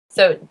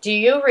So, do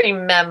you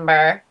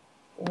remember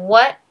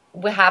what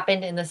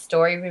happened in the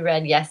story we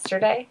read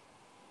yesterday?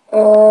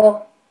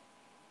 Uh,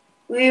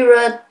 we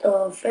read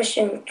a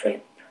fishing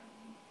trip.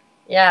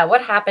 Yeah,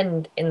 what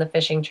happened in the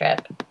fishing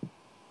trip?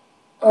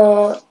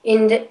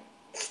 In the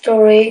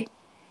story,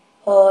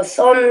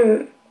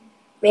 son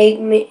make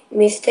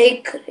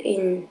mistake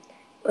in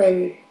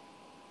when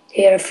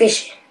they are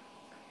fishing.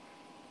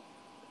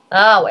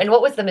 Oh, and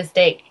what was the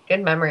mistake?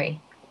 Good memory.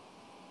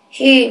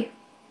 He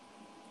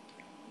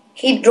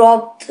he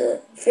dropped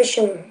the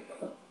fishing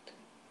rod.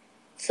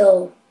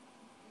 So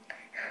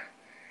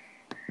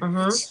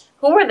Mm-hmm.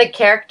 Who were the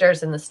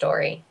characters in the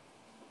story?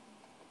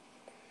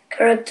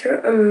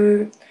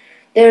 character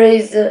there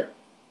is a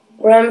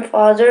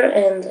grandfather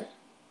and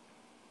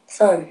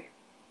son.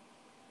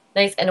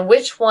 Nice. And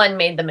which one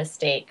made the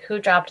mistake? Who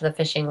dropped the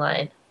fishing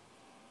line?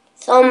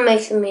 Son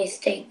makes a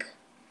mistake.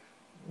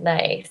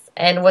 Nice.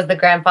 And was the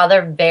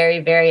grandfather very,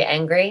 very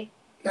angry?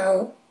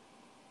 Now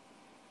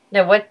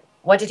No,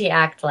 what did he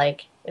act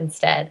like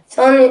instead?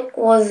 son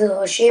was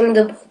ashamed,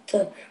 but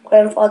the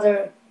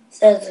grandfather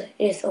says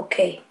it's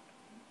okay.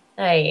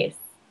 Nice.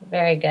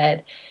 Very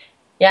good.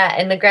 Yeah,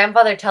 and the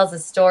grandfather tells a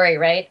story,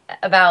 right,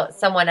 about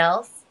someone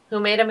else who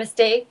made a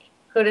mistake.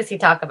 Who does he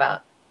talk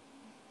about?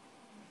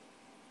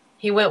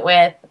 He went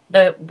with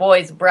the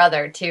boy's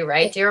brother too,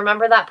 right? Do you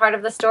remember that part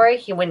of the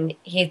story? When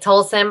he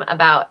tells him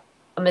about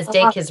a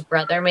mistake his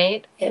brother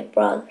made? Yeah,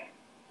 brother.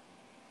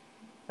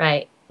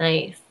 Right.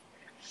 Nice.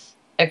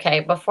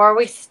 Okay, before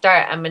we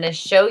start, I'm going to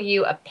show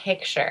you a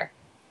picture.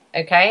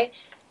 Okay?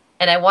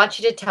 And I want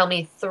you to tell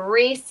me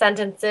 3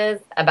 sentences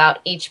about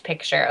each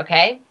picture,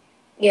 okay?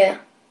 Yeah.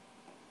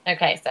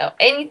 Okay, so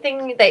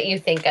anything that you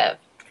think of.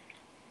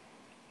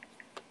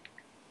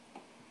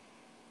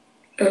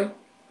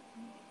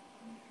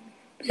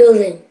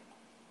 Building.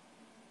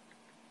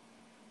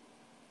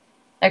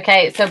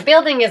 Okay, so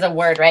building is a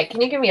word, right?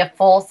 Can you give me a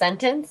full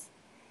sentence?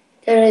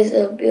 There is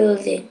a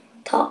building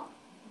top.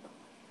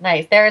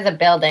 Nice. There is a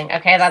building.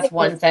 Okay, that's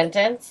one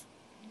sentence.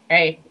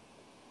 Right.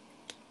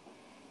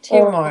 Two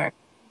Or more.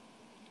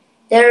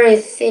 there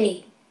is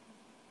city.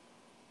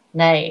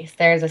 Nice.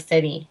 There's a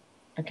city.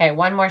 Okay,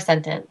 one more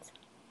sentence.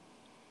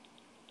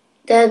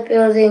 That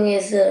building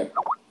is a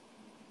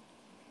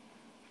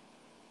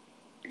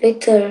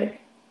little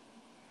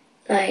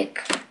like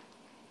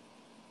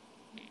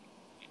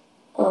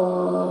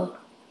uh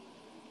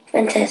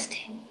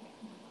fantastic.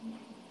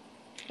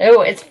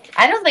 Oh,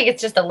 I don't think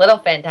it's just a little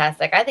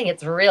fantastic. I think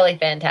it's really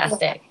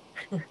fantastic.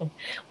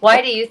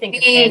 Why do you think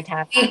it's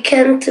fantastic? We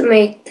can't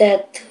make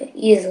that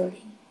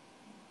easily.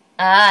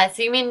 Ah,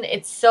 so you mean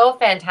it's so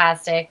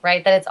fantastic,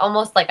 right, that it's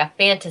almost like a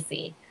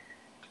fantasy.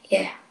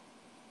 Yeah.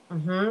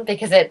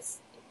 Because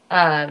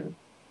um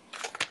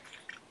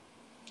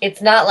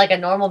it's not like a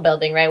normal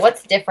building, right?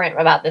 What's different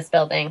about this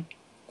building?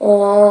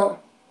 Uh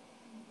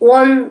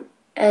one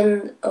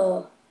and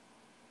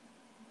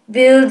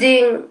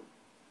building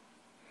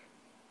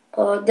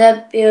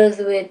that builds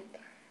with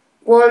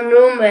one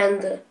room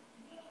and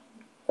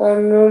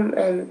one room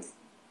and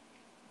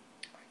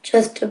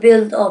just to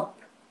build up.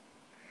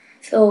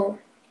 So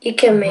you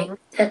can make hmm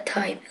that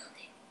type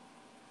building.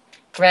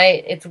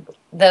 Right? It's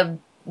the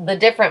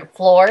different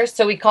floors.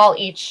 So we call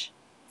each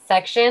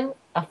section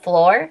a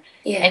floor,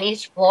 Yeah. and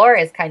each floor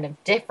is kind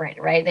of different,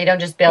 right? They don't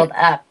just build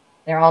up.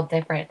 They're all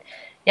different.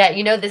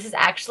 Yeah, this is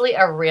actually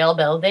a real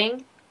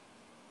building.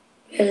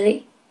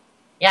 Really?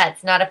 Yeah,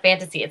 it's not a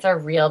fantasy. It's a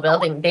real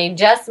building. They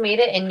just made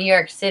it in New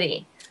York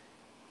City.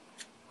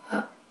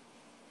 Wow.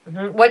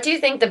 What do you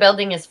think the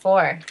building is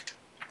for?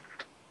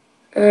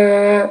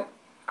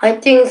 I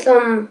think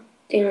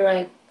something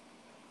like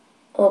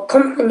a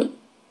company.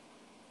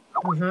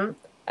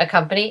 A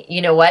company?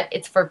 You know what?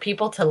 It's for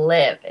people to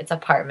live. It's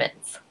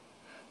apartments.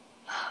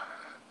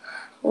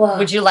 Wow.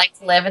 Would you like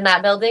to live in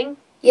that building?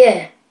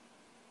 Yeah.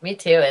 Me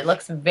too. It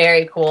looks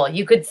very cool.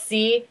 You could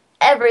see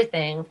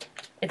everything.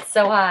 It's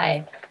so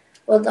high.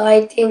 But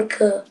I think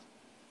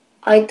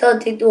I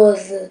thought it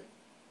was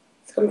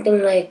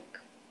something like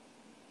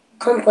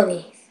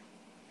companies.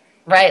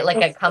 Right,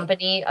 like a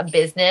company, a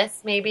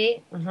business,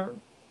 maybe.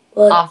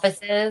 But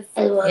Offices.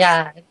 it was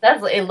Yeah, it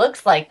does. It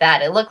looks like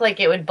that. It looked like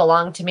it would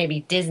belong to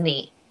maybe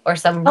Disney or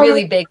some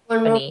really big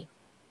company.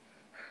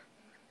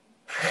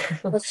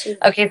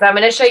 Okay, so I'm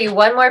going to show you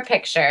one more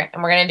picture,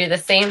 and we're going to do the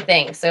same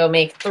thing. So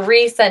make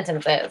 3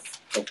 sentences.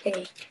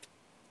 okay.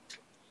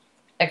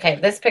 Okay,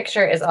 this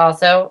picture is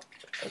also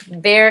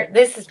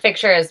this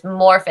picture is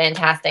more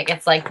fantastic.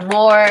 It's like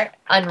more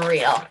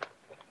unreal.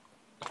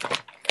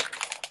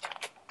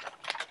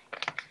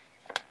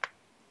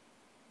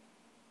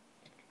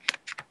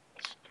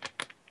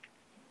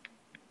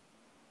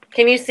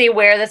 Can you see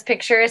where this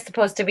picture is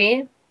supposed to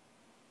be?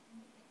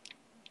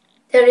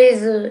 There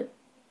is a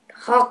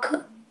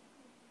hawk.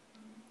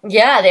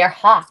 Yeah, they're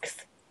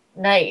hawks.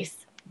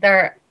 Nice.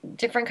 They're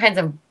different kinds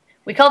of,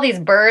 we call these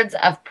birds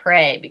of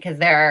prey because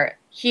they're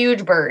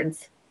huge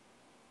birds.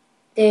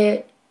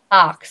 They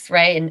Hawks,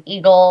 right? And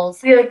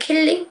eagles. we are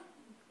killing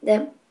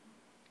them.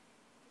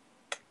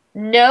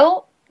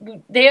 No,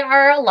 they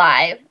are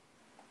alive.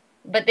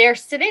 but they're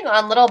sitting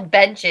on little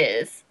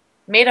benches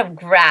made of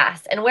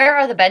grass. And where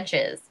are the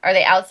benches? Are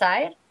they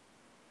outside?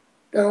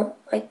 No,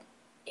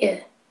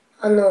 yeah.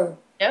 I know.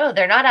 No,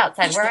 they're not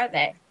outside. Where are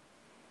they?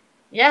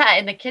 Yeah,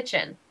 in the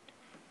kitchen.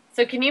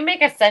 So can you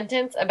make a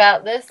sentence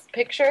about this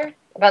picture?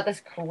 About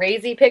this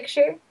crazy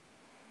picture?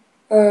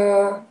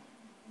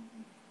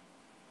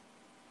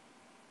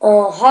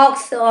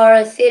 Hawks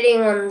are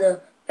sitting on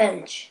the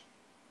bench.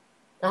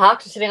 The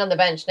hawks are sitting on the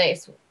bench.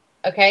 Nice.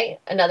 Okay,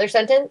 another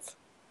sentence?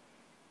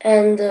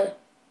 And the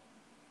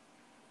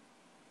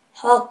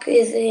hawk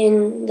is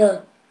in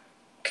the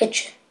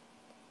kitchen.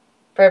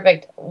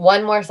 Perfect.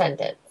 One more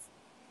sentence.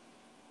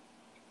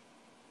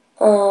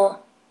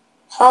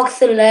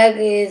 Hawk's leg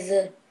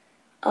is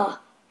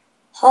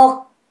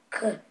hawk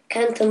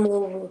can't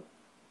move.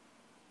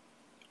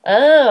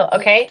 Oh,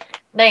 okay.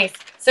 Nice.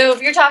 So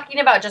if you're talking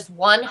about just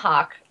one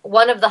hawk,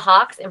 one of the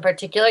hawks in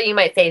particular, you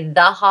might say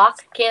the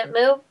hawk can't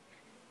move.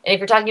 And if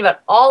you're talking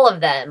about all of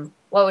them,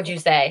 what would you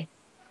say?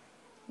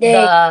 They.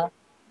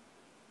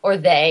 Or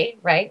they,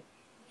 right?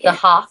 Yeah. The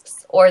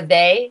hawks or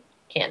they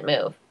can't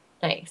move.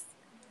 Nice.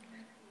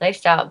 Nice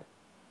job.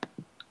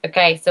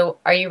 Okay, so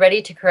are you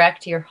ready to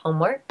correct your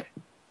homework?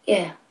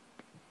 Yeah.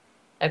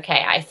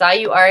 Okay, I saw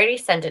you already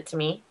sent it to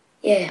me.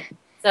 Yeah.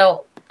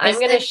 So I'm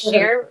going to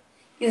share.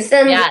 You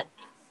sent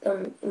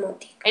some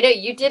emoticons. I know,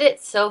 you did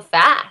it so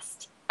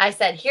fast. I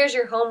said, here's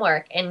your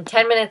homework. And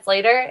 10 minutes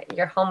later,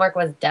 your homework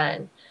was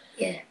done.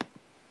 Yeah.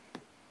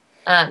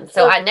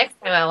 So next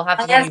time I will have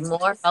to give you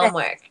more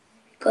homework.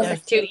 Because it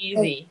was too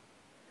easy.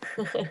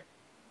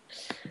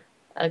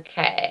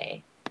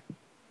 Okay.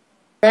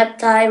 Nap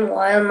time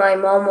while my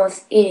mom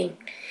was eating.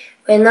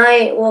 When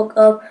I woke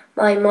up,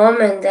 my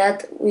mom and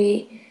dad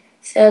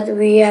said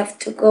we have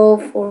to go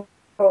for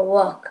a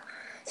walk.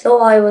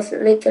 So I was a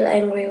little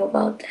angry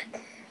about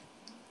that.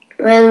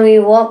 When we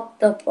walked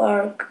the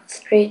park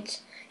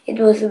streets, it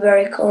was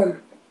very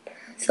calm.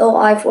 So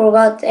I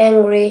forgot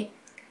angry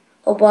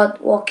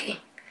about walking.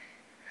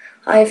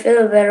 I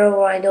feel better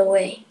right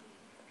away.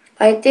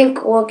 I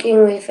think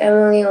walking with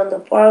family on the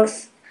park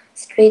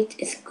street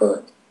is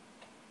good.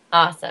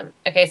 Awesome.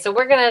 Okay, so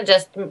we're going to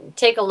just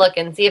take a look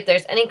and see if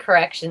there's any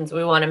corrections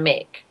we want to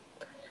make.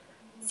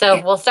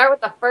 So we'll start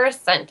with the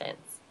first sentence.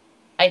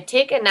 I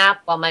take a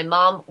nap while my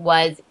mom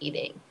was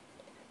eating.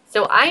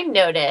 So I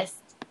noticed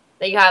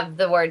that you have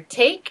the word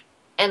take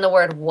and the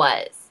word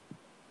was.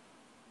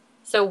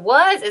 So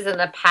was is in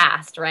the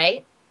past,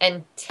 right?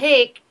 And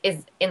take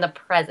is in the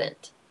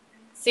present.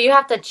 So you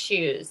have to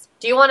choose.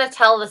 Do you want to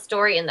tell the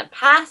story in the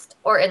past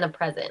or in the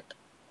present?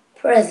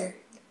 Present.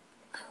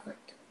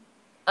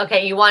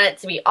 Okay, you want it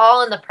to be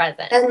all in the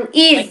present. And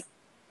is.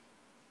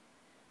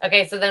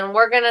 Okay, so then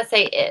we're going to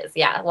say is.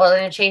 Yeah, we're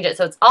going to change it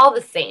so it's all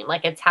the same,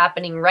 like it's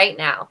happening right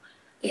now.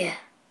 Yeah.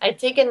 I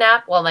take a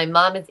nap while my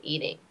mom is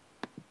eating.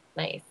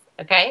 Nice.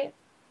 Okay?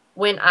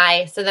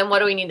 So then what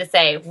do we need to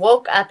say?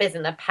 Woke up is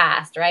in the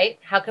past, right?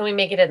 How can we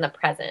make it in the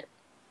present?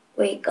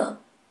 Wake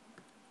up.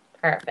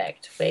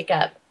 Perfect. Wake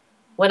up.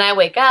 When I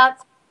wake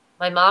up,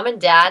 my mom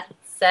and dad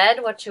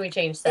said, what should we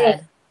change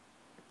said?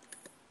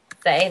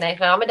 Say. Nice.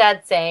 My mom and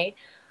dad say,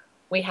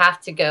 we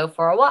have to go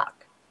for a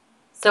walk.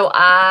 So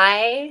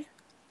I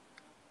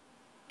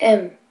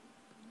am,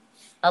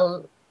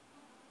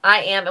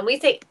 and we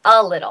say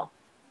a little.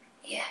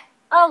 Yeah.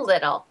 A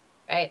little,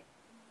 right?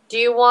 Do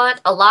you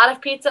want a lot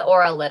of pizza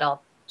or a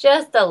little?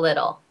 Just a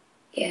little.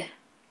 Yeah.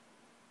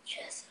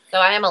 So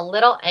I am a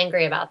little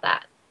angry about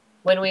that.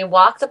 When we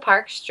walk the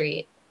park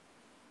street,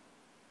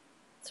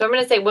 so I'm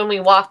going to say when we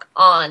walk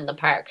on the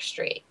park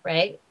street,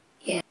 right?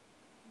 Yeah.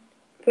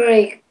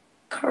 Very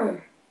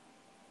calm.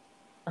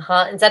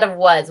 Instead of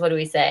was, what do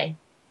we say?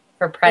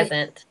 For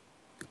present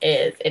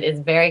is. It is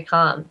very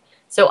calm.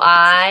 So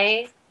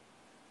I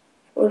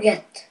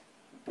forget.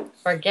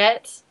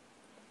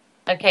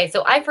 Okay,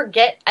 so I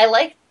forget. I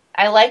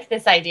like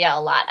this idea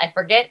a lot. I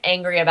forget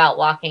angry about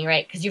walking,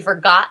 right? Because you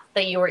forgot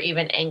that you were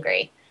even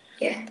angry.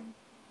 Yeah.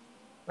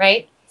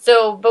 Right?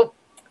 So, but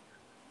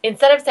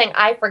instead of saying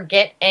I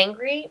forget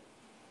angry,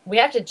 we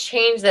have to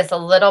change this a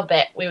little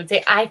bit. We would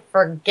say I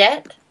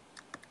forget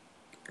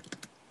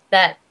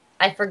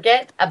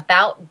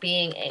about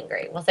being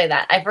angry. We'll say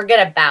that. I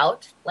forget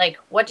about. Like,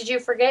 what did you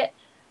forget?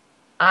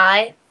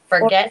 I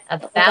forget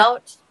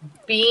about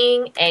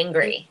being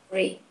angry.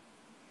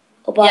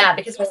 Yeah,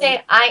 because we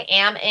say I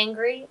am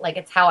angry, like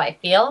it's how I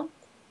feel.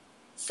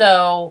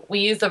 So we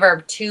use the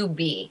verb to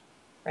be,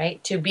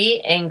 right? To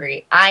be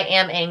angry. I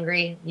am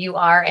angry. You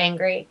are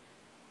angry.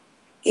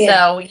 Yeah.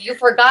 So you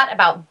forgot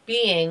about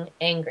being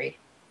angry.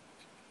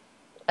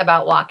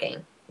 About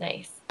walking.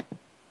 Nice.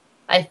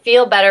 I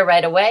feel better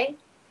right away.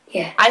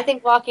 Yeah. I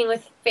think walking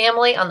with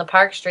family on the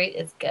park street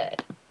is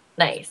good.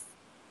 Nice.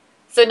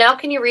 So now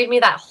can you read me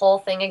that whole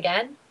thing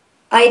again?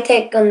 I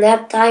take a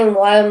nap time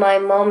while my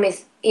mom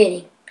is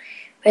eating.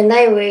 When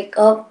I wake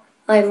up,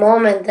 my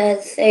mom and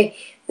dad say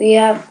we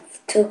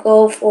have to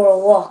go for a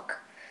walk.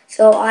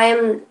 So I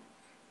am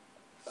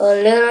a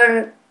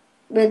little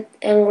bit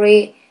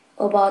angry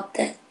about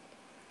that.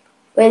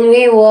 When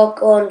we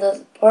walk on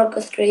the park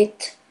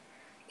street,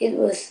 it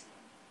was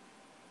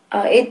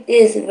It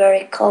is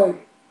very calm.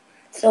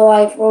 So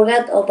I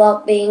forget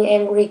about being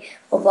angry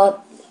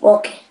about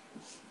walking.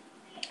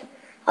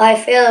 I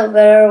feel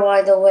better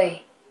right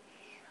away.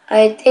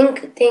 I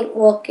think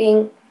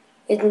walking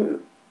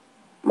with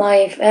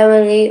my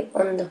family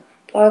on the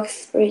park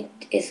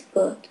street is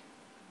good.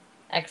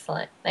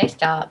 Excellent. Nice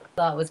job.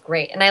 That was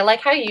great. And I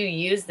like how you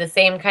use the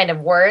same kind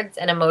of words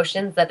and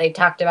emotions that they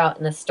talked about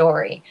in the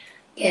story,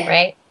 Yeah.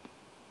 right?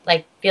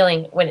 Like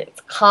feeling when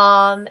it's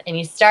calm and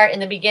you start in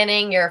the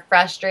beginning, you're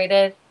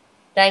frustrated,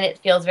 then it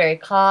feels very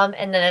calm,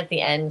 and then at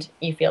the end,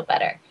 you feel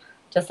better,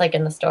 just like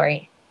in the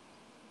story.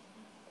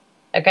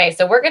 Okay,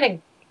 so we're going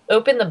to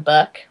open the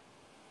book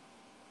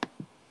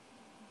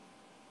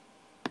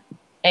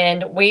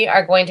and we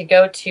are going to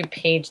go to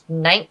page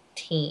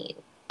 19.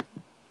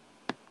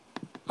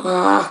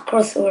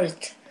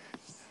 Crosswords.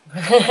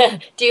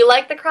 Do you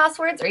like the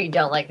crosswords or you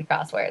don't like the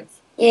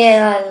crosswords?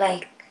 Yeah, I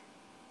like.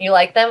 You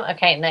like them?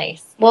 Okay,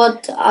 nice.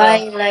 But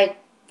I like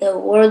the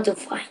word to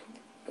find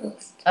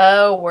most.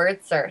 Oh,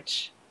 word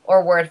search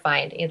or word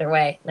find, either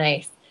way.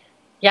 Nice.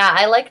 Yeah,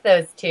 I like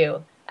those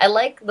too. I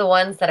like the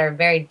ones that are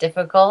very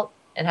difficult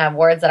and have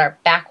words that are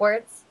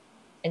backwards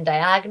and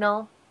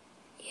diagonal.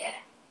 Yeah.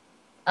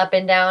 Up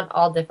and down,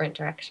 all different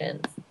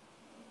directions.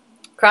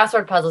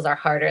 Crossword puzzles are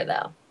harder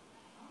though.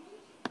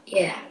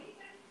 Yeah.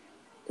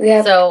 We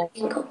have So, to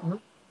think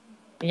of.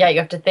 yeah, you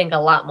have to think a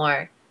lot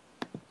more.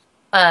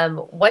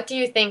 What do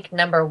you think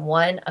number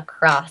 1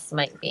 across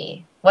might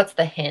be? What's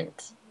the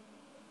hint?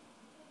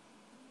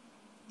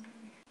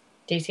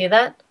 Do you see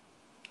that?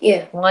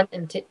 Yeah. 1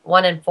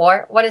 and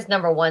 4. What does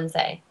number 1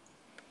 say?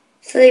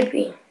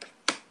 Sleeping.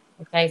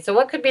 Okay, so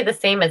what could be the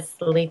same as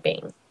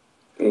sleeping?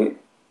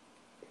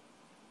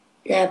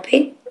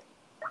 Napping.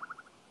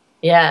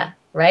 Yeah,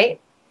 right?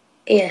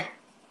 Yeah.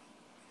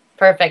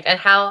 Perfect. And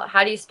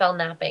how do you spell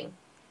napping?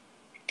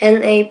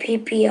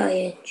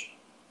 Napping.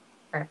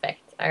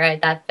 Perfect. All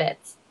right, that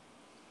fits.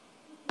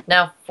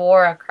 Now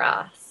 4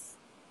 across.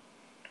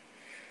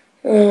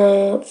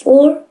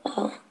 4.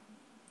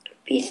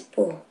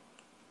 Peaceful.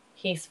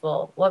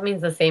 Peaceful. What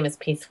means the same as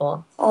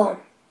peaceful? Calm.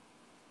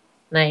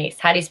 Nice.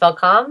 How do you spell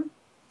calm?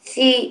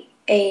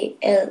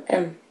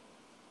 CALM.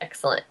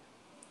 Excellent.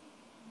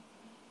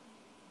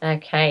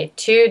 Okay,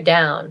 2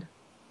 down.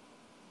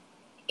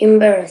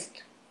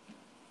 Embarrassed.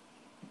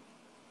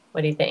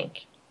 What do you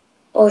think?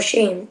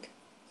 Ashamed.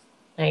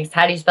 Nice.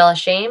 How do you spell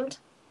ashamed?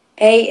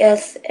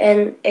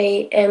 ASNAMED.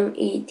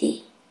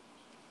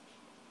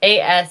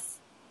 A-S.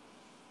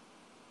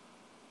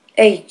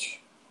 H.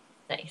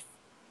 Nice.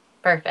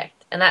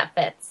 Perfect. And that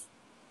fits.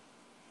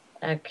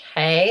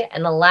 Okay,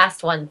 and the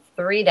last one,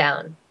 3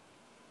 down.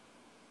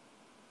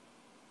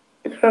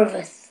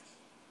 Nervous.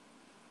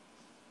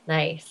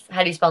 Nice.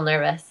 How do you spell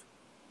nervous?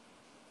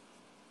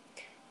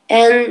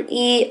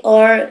 NERVOUS.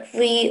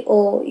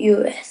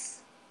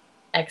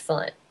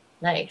 Excellent.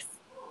 Nice.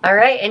 All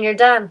right, and you're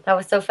done. That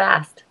was so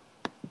fast.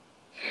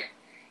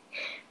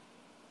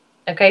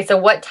 Okay, so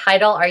what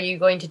title are you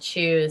going to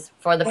choose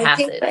for the I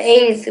think passage?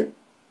 A is the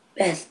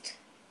best.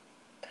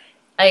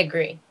 I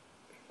agree.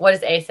 What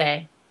does A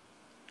say?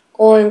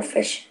 Going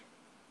fishing.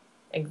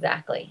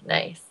 Exactly.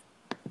 Nice.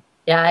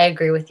 Yeah, I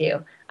agree with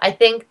you. I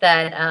think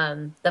that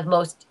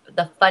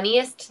the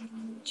funniest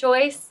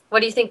choice. What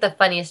do you think the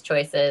funniest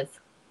choice is?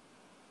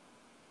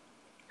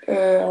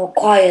 A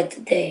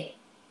quiet day.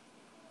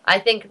 I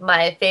think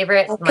my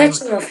favorite.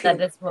 Catching a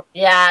few.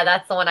 Yeah,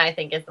 that's the one I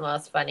think is the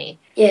most funny.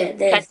 Yeah,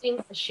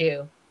 Catching a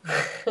shoe.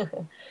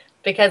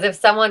 Because if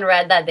someone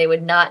read that, they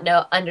would not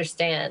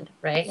understand,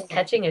 right? Yeah.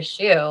 Catching a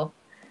shoe.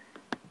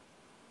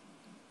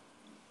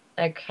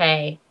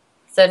 Okay.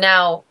 So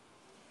now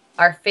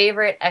our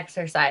favorite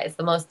exercise,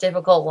 the most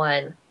difficult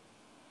one.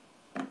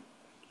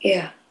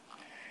 Yeah.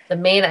 The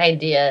main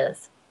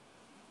ideas.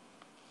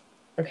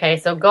 Okay,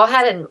 so go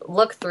ahead and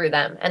look through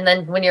them. And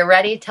then when you're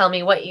ready, tell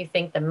me what you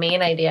think the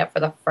main idea for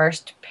the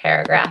first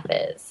paragraph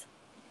is.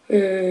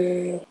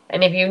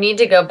 And if you need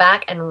to go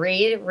back and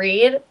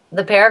read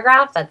the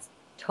paragraph, that's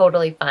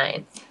totally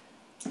fine.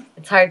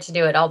 It's hard to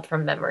do it all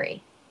from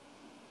memory.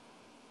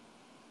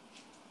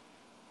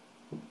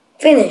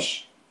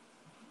 Finish.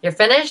 You're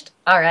finished?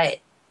 All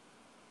right.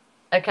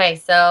 Okay,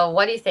 so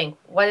what do you think?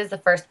 What is the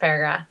first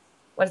paragraph?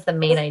 What is the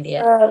main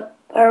idea?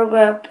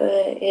 Paragraph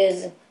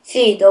is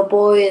C. The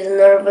boy is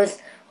nervous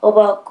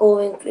about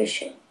going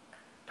fishing.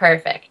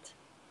 Perfect.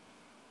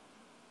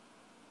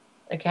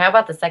 Okay, how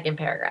about the second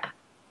paragraph?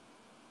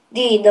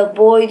 D. The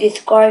boy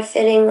describes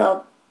sitting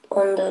out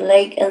on the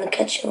lake and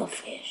catching a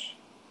fish.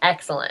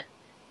 Excellent.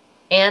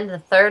 And the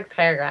third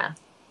paragraph?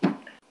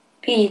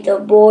 B. The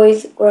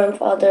boy's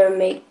grandfather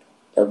made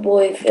the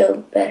boy feel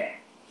better.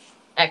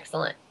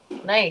 Excellent.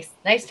 Nice.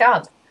 Nice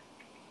job.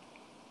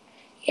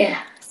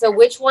 Yeah. So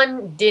which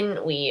one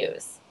didn't we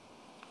use?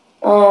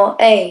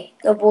 A.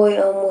 The boy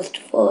almost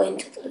fell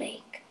into the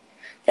lake.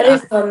 That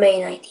is the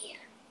main idea.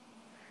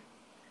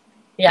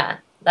 Yeah,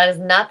 that is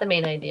not the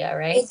main idea,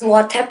 right? It's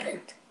what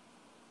happened.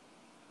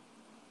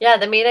 Yeah,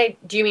 the main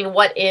do you mean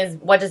what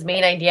does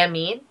main idea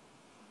mean?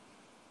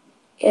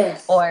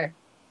 Yes. Or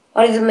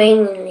what is the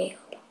main idea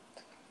about?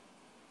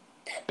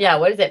 Yeah,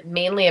 what is it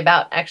mainly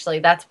about? Actually,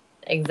 that's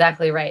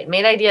exactly right.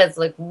 Main idea is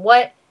like,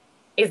 what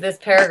is this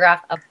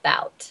paragraph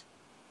about?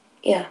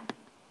 Yeah.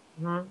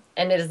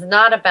 And it is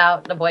not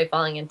about the boy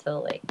falling into the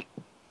lake.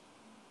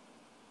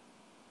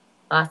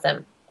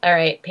 Awesome. All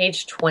right,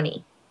 page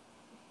 20.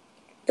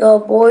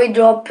 The boy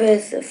dropped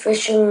his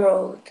fishing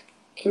rod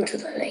into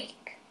the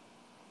lake.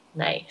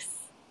 Nice.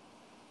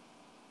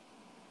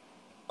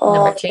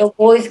 Number 2. The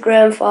boy's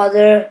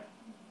grandfather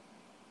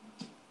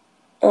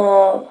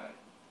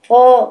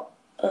fall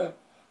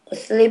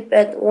asleep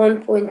at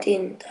one point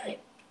in time.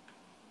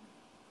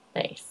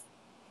 Nice.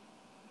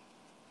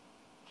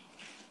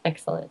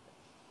 Excellent.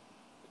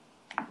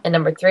 And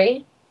number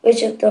 3?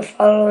 Which of the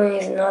following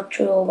is not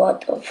true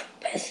about the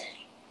passage?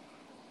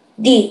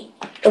 D.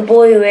 The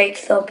boy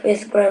wakes up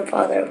his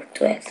grandfather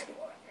to ask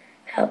for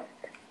help.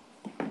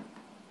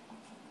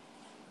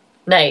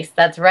 Nice.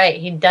 That's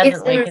right. He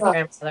doesn't wake his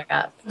grandfather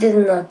up. He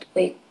did not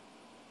wake.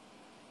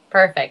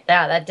 Perfect.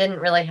 Yeah, that didn't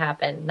really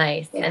happen.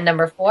 Nice. Yeah. And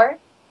number 4?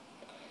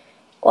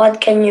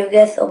 What can you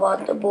guess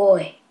about the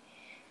boy?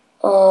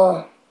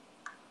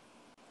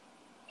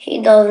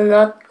 He does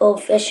not go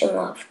fishing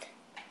often.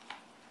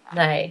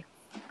 Nice.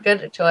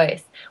 Good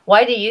choice.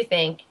 Why do you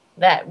think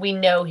that we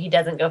know he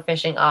doesn't go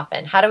fishing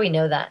often? How do we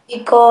know that?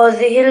 Because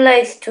he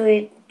likes to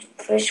eat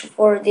fish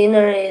for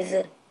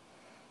dinner.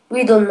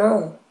 We don't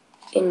know.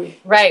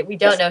 Right, we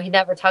don't know. He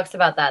never talks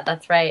about that.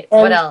 That's right.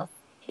 And what else?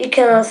 He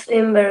cannot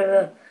swim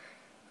very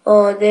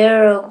well.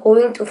 They're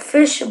going to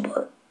fishing,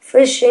 but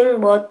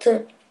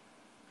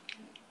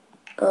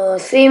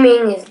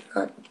swimming is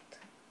not.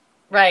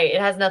 Right,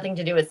 it has nothing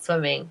to do with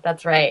swimming.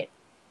 That's right.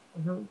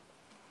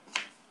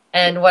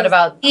 And what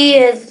about... He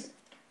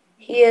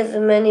has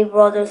many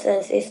brothers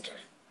and sisters.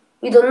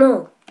 We don't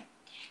know.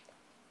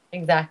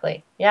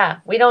 Exactly.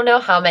 Yeah, we don't know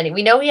how many.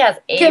 We know he has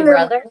a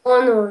brother,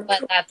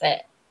 but that's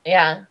it.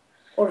 Yeah.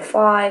 Or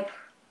 5.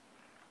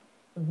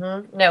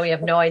 No, we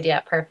have no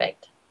idea.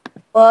 Perfect.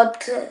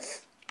 But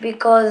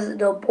because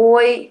the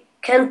boy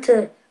can't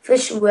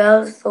fish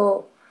well,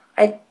 so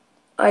I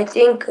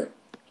think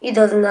he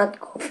does not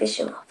go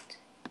fishing often.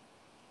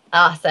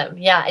 Awesome.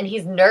 Yeah, and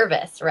he's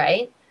nervous,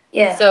 right?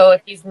 Yeah. So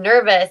if he's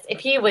nervous, if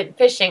he went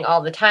fishing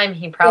all the time,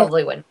 he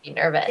probably wouldn't be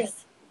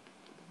nervous.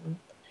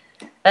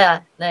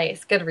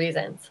 Nice. Good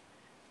reasons.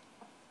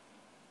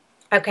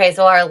 Okay,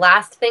 so our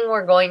last thing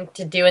we're going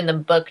to do in the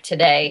book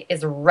today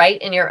is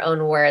write in your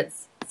own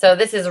words. So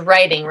this is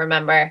writing,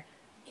 remember?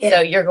 Yeah.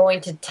 So you're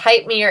going to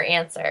type me your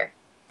answer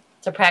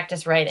to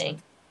practice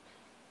writing.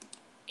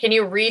 Can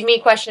you read me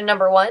question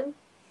number 1?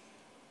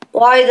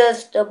 Why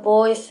does the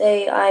boy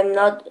say I'm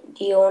not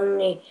the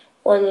only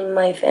one in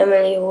my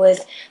family who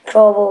has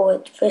trouble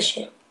with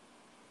fishing?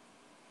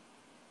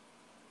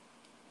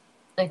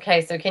 Okay,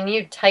 so can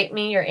you type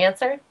me your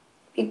answer?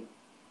 Can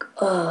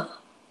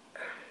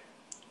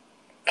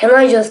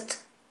I just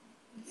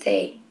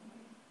say?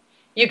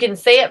 You can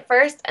say it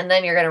first, and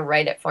then you're going to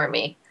write it for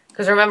me.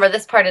 Because remember,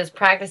 this part is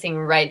practicing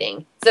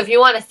writing. So if you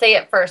want to say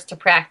it first to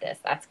practice,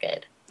 that's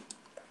good.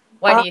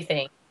 Why do you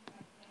think?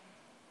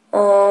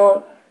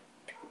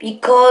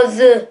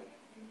 Because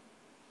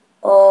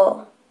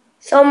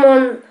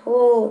someone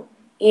who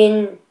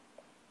in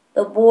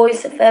the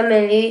boy's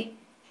family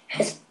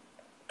has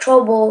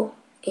trouble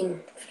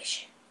in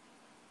fishing.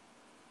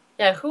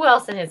 Yeah, who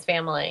else in his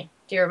family?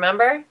 Do you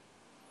remember?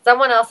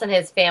 Someone else in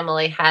his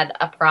family had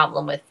a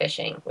problem with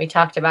fishing. We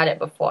talked about it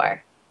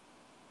before.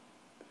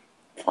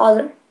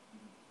 Father?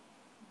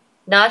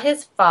 Not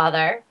his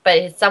father,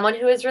 but someone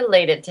who is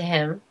related to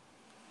him.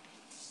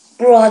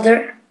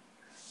 Brother?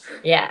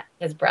 Yeah,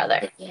 his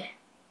brother. Yeah.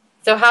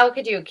 So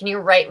can you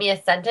write me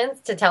a sentence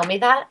to tell me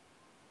that?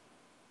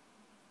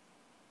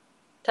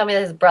 Tell me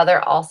that his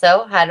brother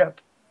also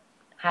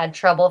had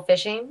trouble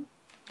fishing?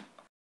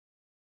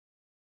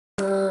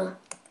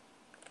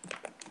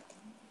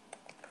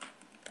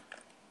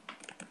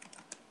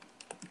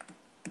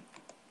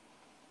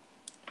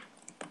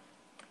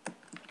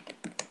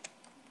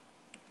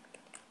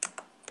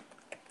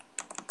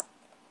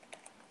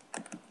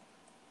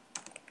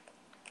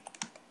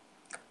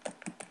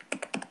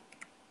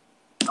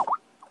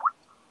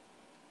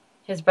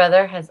 His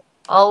brother has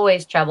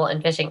always trouble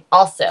in fishing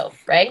also,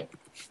 right?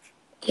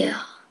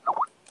 Yeah.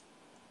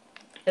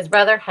 His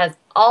brother has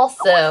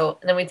also,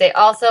 and then we'd say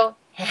also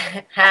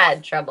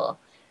had trouble.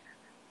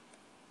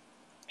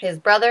 His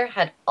brother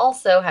had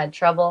also had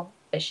trouble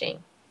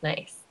fishing.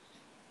 Nice.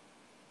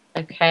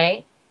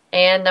 Okay.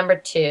 And number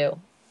 2.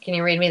 Can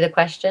you read me the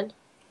question?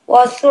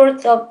 What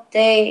sort of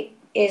day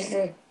is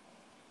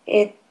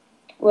it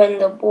when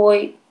the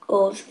boy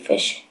goes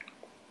fishing?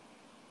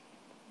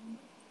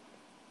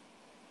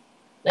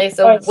 Nice.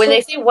 So when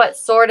they say what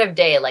sort of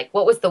day, like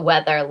what was the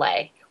weather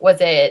like?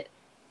 Was it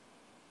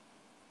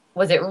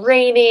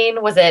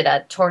raining? Was it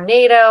a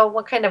tornado?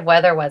 What kind of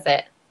weather was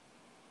it?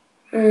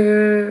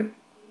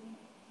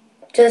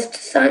 Just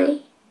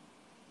sunny.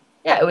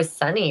 Yeah, it was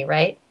sunny,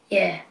 right?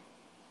 Yeah.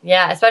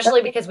 Yeah,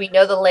 especially because we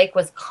know the lake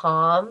was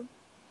calm,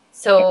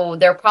 so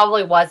there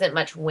probably wasn't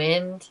much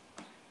wind.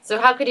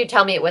 So how could you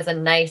tell me it was a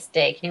nice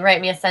day? Can you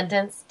write me a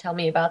sentence? Tell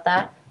me about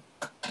that.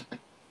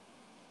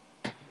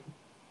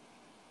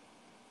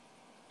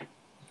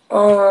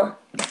 Uh,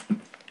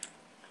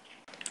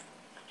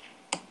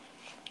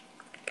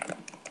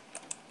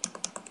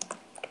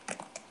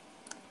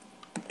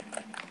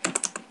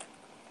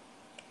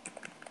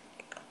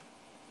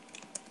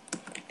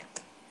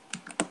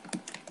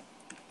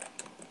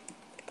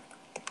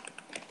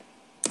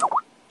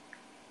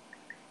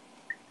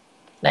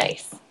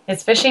 Nice.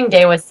 His fishing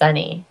day was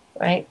sunny,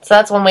 right? So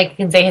that's one way you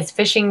can say his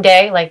fishing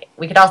day. Like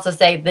we could also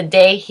say the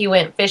day he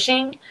went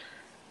fishing,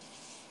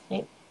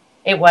 right?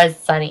 It was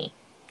sunny.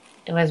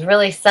 It was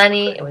really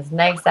sunny. It was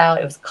nice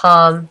out. It was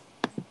calm.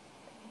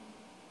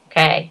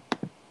 Okay,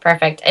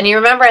 perfect. And you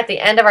remember at the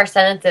end of our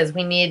sentences,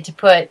 we need to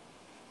put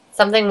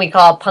something we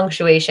call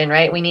punctuation,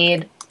 right? We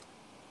need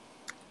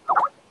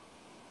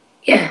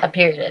yeah. a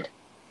period.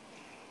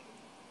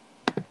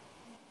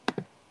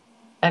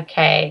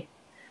 Okay.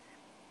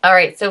 All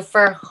right, so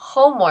for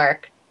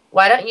homework,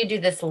 why don't you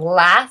do this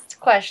last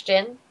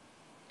question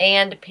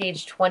and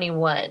page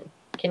 21?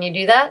 Can you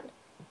do that?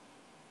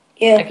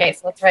 Yeah. Okay,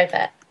 so let's write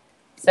that.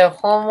 So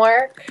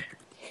homework.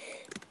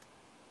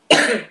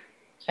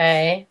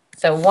 Okay,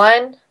 so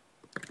 1,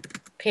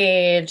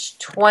 page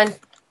 20,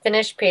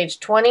 finish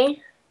page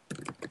 20.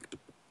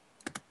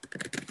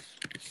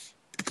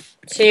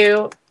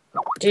 2,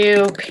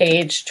 do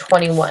page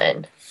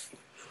 21.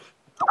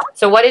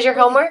 So what is your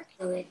homework?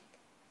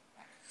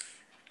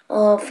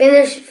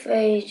 Finish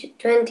page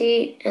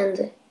 20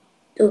 and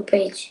do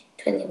page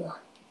 21.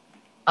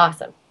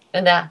 Awesome.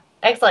 And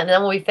excellent. And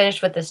then we'll be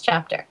finished with this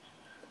chapter.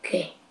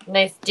 Okay.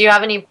 Nice. Do you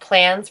have any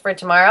plans for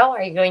tomorrow?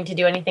 Are you going to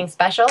do anything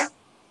special?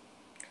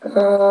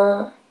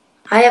 I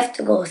have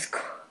to go to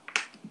school.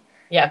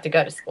 You have to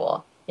go to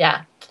school.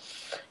 Yeah.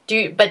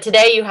 But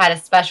today you had a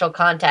special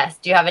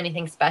contest. Do you have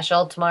anything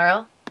special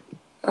tomorrow?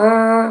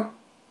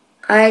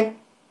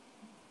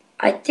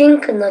 I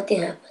think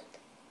nothing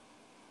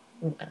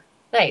happened.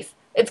 Nice.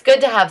 It's good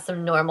to have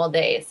some normal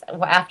days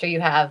after you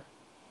have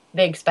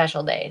big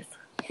special days.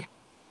 All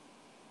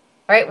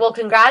right. Well,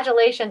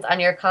 congratulations on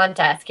your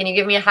contest. Can you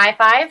give me a high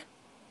five?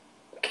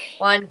 Okay.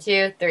 1,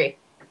 2, 3.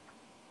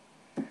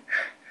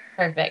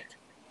 Perfect.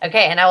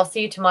 Okay, and I will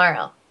see you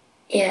tomorrow.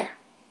 Yeah.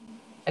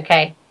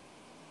 Okay.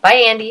 Bye,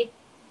 Andy.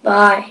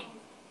 Bye.